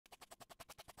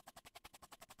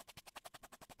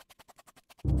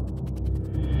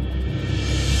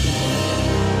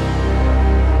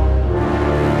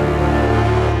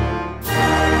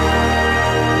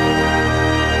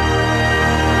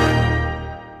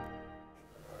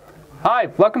Hi,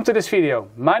 welcome to this video.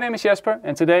 My name is Jesper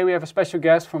and today we have a special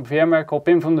guest from VMware called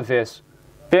Pim van der Vis.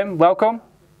 Pim, welcome.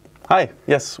 Hi,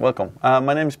 yes, welcome.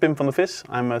 My name is Pim van der Vis.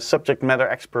 I'm a subject matter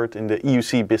expert in the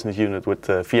EUC business unit with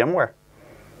VMware.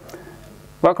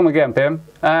 Welcome again, Pim.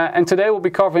 And today we'll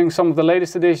be covering some of the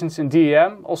latest additions in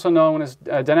DEM, also known as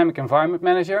Dynamic Environment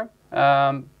Manager.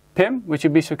 Pim, would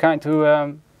you be so kind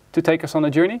to take us on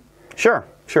a journey? Sure.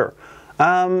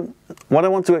 What I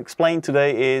want to explain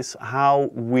today is how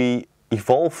we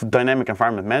evolve Dynamic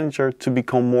Environment Manager to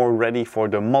become more ready for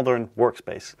the modern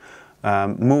workspace,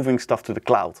 moving stuff to the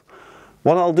cloud.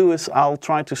 What I'll do is I'll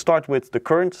try to start with the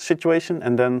current situation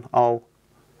and then I'll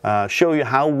show you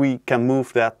how we can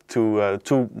move that to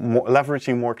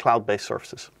leveraging more cloud-based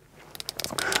services.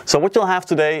 So what you'll have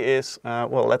today is,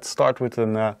 well, let's start with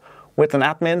an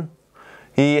admin.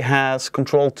 He has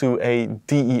control to a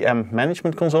DEM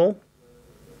management console.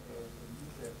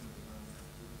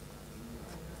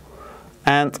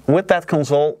 And with that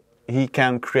console, he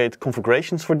can create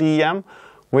configurations for DEM,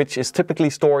 which is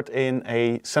typically stored in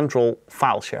a central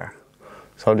file share.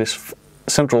 So this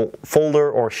central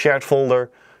folder or shared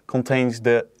folder contains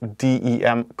the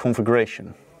DEM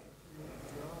configuration.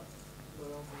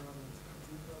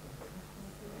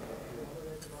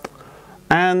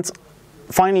 And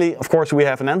finally, of course, we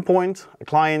have an endpoint, a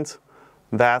client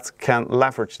that can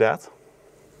leverage that.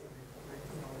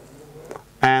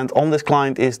 And on this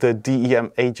client is the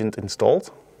DEM agent installed.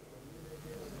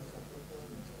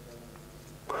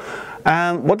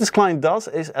 And what this client does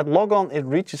is at logon it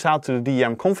reaches out to the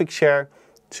DEM config share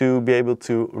to be able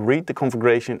to read the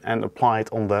configuration and apply it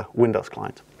on the Windows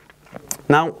client.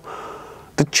 Now,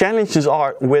 the challenges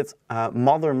are with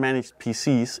modern managed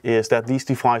PCs is that these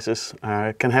devices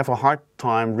can have a hard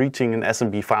time reaching an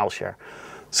SMB file share.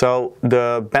 So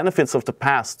the benefits of the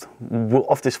past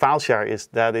of this file share is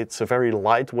that it's a very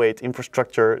lightweight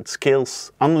infrastructure, it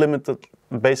scales unlimited,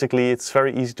 basically it's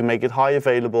very easy to make it high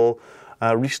available,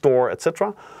 restore,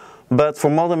 etc. But for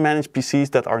modern managed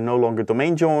PCs that are no longer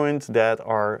domain joined, that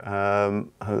are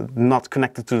not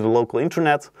connected to the local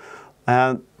internet,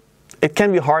 it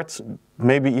can be hard,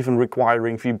 maybe even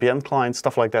requiring VPN clients,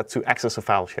 stuff like that, to access a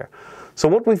file share. So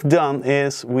what we've done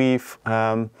is we've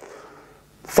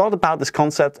thought about this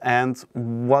concept, and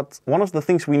one of the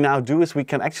things we now do is we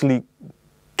can actually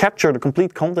capture the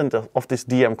complete content of this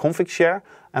DEM config share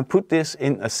and put this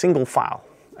in a single file.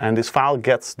 And this file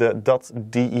gets the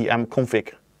 .dem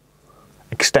config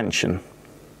extension.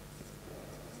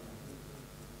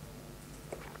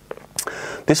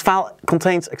 This file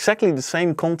contains exactly the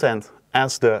same content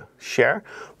as the share,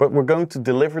 but we're going to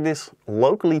deliver this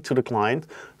locally to the client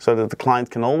so that the client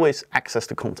can always access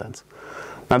the content.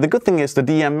 Now the good thing is the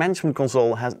DEM management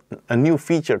console has a new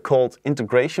feature called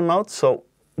integration mode. So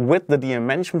with the DEM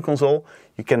management console,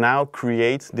 you can now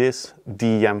create this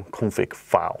DEM config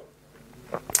file.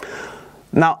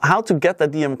 Now, how to get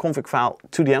that DEM config file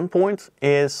to the endpoint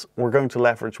is we're going to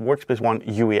leverage Workspace ONE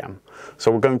UEM. So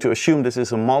we're going to assume this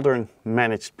is a modern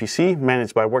managed PC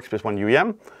managed by Workspace ONE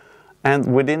UEM.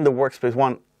 And within the Workspace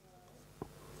ONE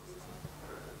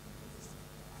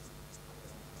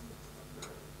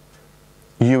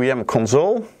UEM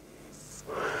console,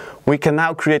 we can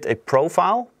now create a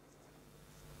profile.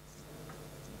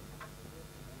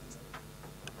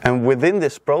 And within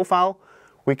this profile,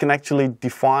 we can actually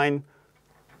define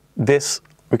this,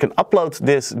 we can upload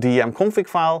this DEM config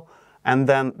file, and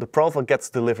then the profile gets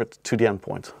delivered to the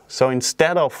endpoint. So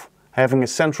instead of having a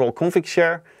central config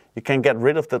share, you can get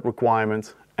rid of that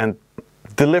requirement and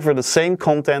deliver the same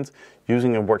content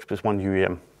using a Workspace ONE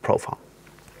UEM profile.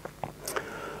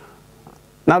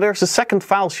 Now there's a second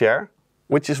file share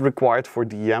which is required for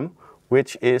DEM,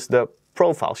 which is the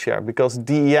profile share, because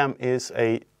DEM is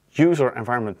a user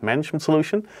environment management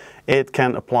solution. It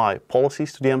can apply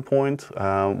policies to the endpoint,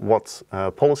 what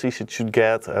policies it should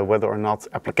get, whether or not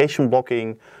application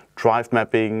blocking, drive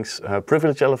mappings,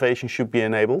 privilege elevation should be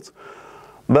enabled.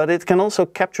 But it can also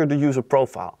capture the user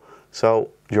profile. So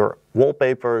your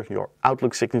wallpaper, your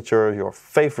Outlook signature, your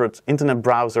favorite internet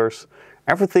browsers,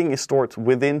 everything is stored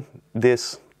within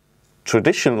this,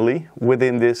 traditionally,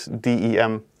 within this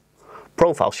DEM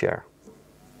profile share.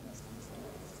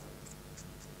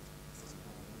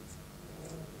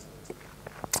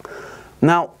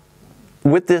 Now,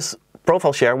 with this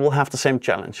profile share, we'll have the same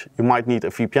challenge. You might need a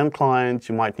VPN client,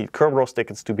 you might need Kerberos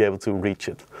tickets to be able to reach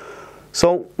it.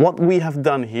 So what we have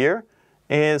done here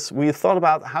is we thought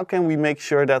about how can we make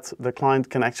sure that the client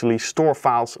can actually store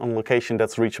files on a location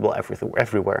that's reachable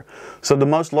everywhere. So the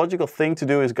most logical thing to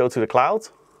do is go to the cloud.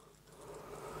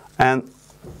 And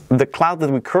the cloud that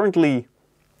we currently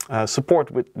support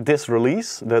with this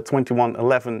release, the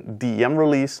 21.11 DEM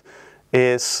release,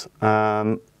 is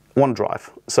OneDrive.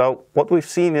 So what we've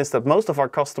seen is that most of our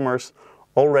customers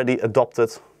already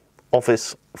adopted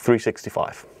Office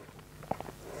 365.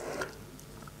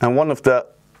 And one of the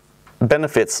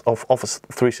benefits of Office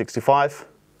 365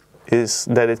 is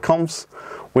that it comes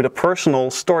with a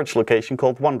personal storage location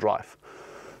called OneDrive.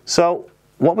 So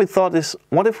what we thought is,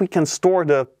 what if we can store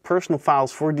the personal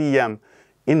files for DEM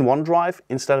in OneDrive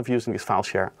instead of using this file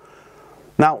share?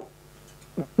 Now,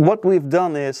 what we've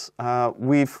done is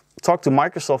we've talked to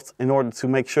Microsoft in order to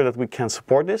make sure that we can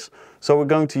support this. So we're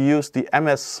going to use the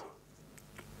MS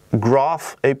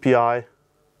Graph API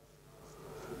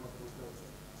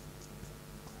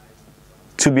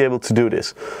to be able to do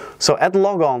this. So at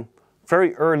logon,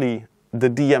 very early, the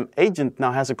DEM agent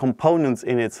now has a component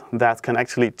in it that can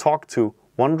actually talk to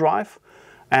OneDrive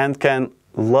and can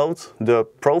load the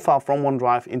profile from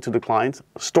OneDrive into the client,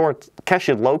 store it, cache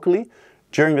it locally.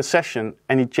 During the session,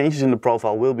 any changes in the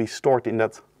profile will be stored in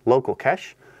that local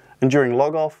cache. And during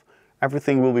logoff,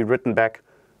 everything will be written back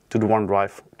to the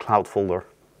OneDrive cloud folder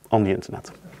on the internet.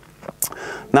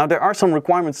 Now, there are some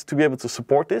requirements to be able to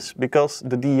support this because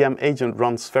the DEM agent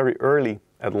runs very early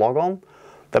at logon.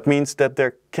 That means that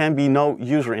there can be no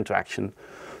user interaction.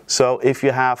 So if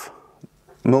you have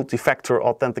multi-factor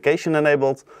authentication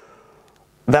enabled,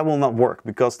 that will not work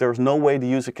because there's no way the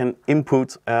user can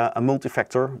input a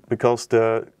multi-factor because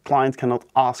the client cannot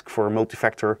ask for a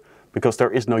multi-factor because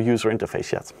there is no user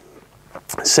interface yet.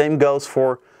 Same goes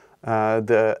for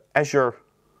the Azure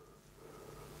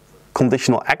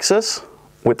conditional access.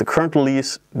 With the current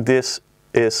release, this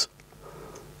is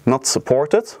not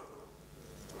supported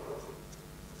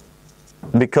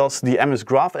because the MS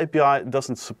Graph API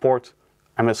doesn't support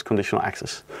MS conditional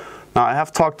access. Now, I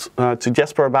have talked to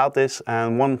Jesper about this,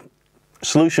 and one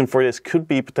solution for this could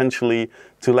be potentially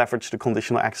to leverage the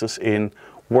conditional access in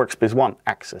Workspace ONE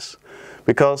access.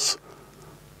 Because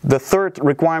the third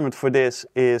requirement for this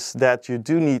is that you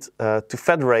do need to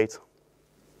federate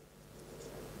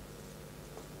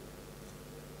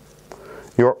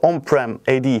your on-prem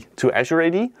AD to Azure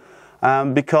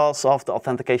AD because of the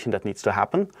authentication that needs to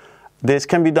happen. This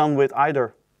can be done with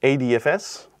either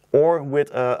ADFS or with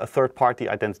a third-party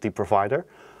identity provider.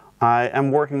 I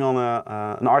am working on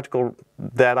an article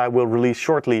that I will release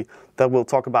shortly that will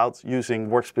talk about using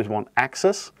Workspace ONE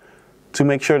Access to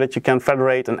make sure that you can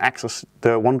federate and access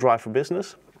the OneDrive for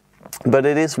Business. But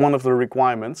it is one of the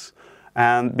requirements.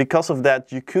 And because of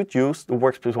that, you could use the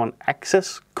Workspace ONE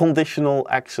Access conditional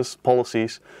access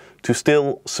policies to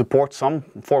still support some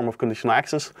form of conditional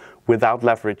access without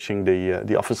leveraging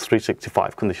the Office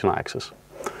 365 conditional access.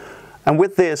 And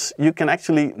with this, you can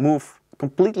actually move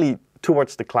completely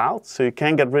towards the cloud. So you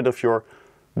can get rid of your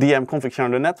DEM config share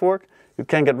on the network. You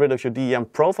can get rid of your DEM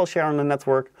profile share on the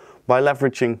network by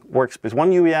leveraging Workspace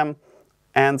ONE UEM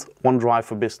and OneDrive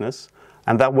for Business.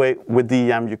 And that way, with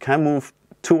DEM, you can move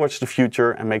towards the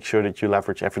future and make sure that you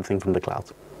leverage everything from the cloud.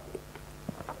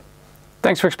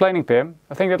 Thanks for explaining, Pim.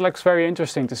 I think that looks very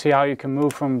interesting to see how you can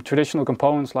move from traditional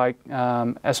components like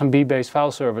SMB-based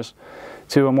file servers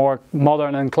to a more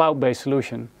modern and cloud-based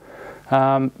solution.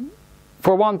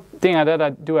 For one thing that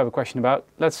I do have a question about,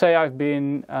 let's say I've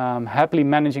been happily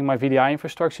managing my VDI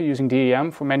infrastructure using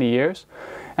DEM for many years,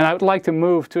 and I would like to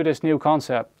move to this new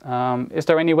concept. Is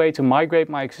there any way to migrate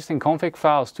my existing config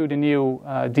files to the new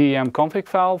DEM config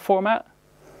file format?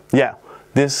 Yeah,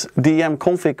 this DEM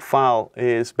config file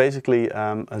is basically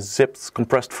a zipped,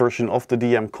 compressed version of the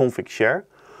DEM config share.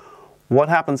 What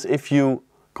happens if you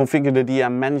configure the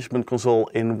DEM management console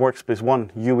in Workspace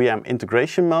ONE UEM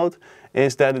integration mode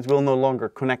is that it will no longer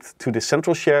connect to the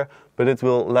central share, but it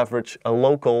will leverage a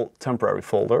local temporary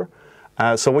folder.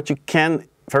 So what you can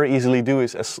very easily do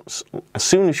is as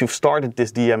soon as you've started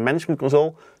this DEM management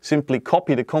console, simply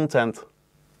copy the content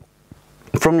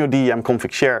from your DEM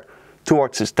config share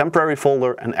towards this temporary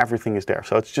folder and everything is there.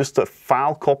 So it's just a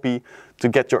file copy to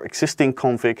get your existing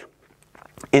config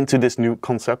into this new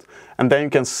concept, and then you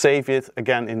can save it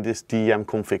again in this DEM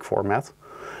config format.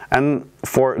 And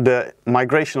for the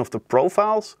migration of the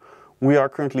profiles, we are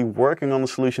currently working on a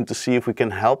solution to see if we can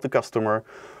help the customer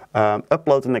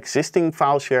upload an existing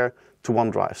file share to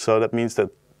OneDrive. So that means that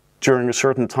during a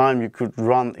certain time you could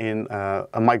run in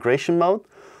a migration mode.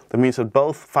 That means that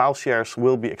both file shares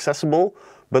will be accessible,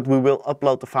 but we will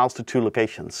upload the files to two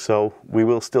locations. So we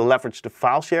will still leverage the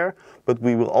file share, but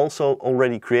we will also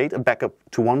already create a backup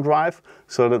to OneDrive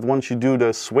so that once you do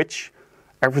the switch,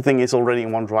 everything is already in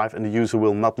OneDrive and the user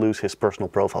will not lose his personal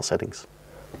profile settings.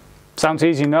 Sounds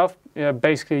easy enough.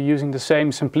 Basically using the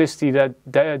same simplicity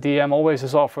that DEM always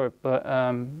has offered, but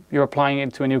you're applying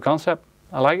it to a new concept.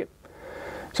 I like it.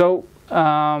 So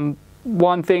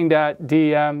one thing that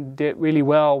DEM did really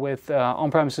well with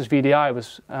on-premises VDI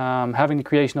was having the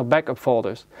creation of backup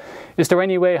folders. Is there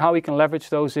any way how we can leverage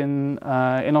those in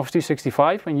Office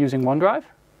 365 when using OneDrive?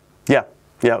 Yeah.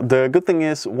 The good thing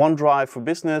is OneDrive for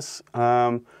Business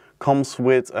comes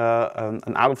with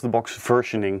an out-of-the-box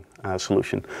versioning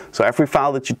solution. So every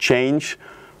file that you change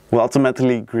will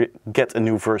automatically get a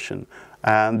new version.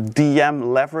 And DEM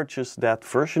leverages that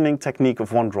versioning technique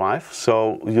of OneDrive,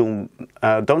 so you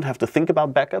don't have to think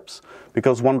about backups,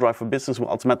 because OneDrive for Business will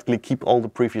automatically keep all the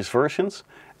previous versions,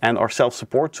 and our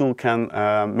self-support tool can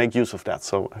make use of that.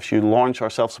 So as you launch our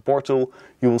self-support tool,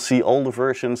 you will see all the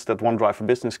versions that OneDrive for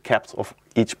Business kept of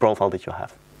each profile that you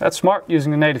have. That's smart,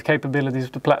 using the native capabilities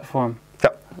of the platform. Yeah.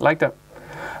 I like that.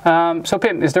 So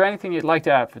Pim, is there anything you'd like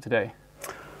to add for today?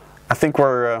 I think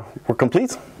we're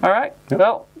complete. All right. Yep.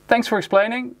 Well, thanks for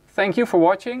explaining. Thank you for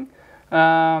watching.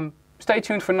 Stay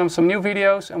tuned for some new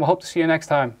videos, and we'll hope to see you next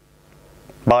time.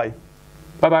 Bye.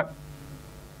 Bye-bye.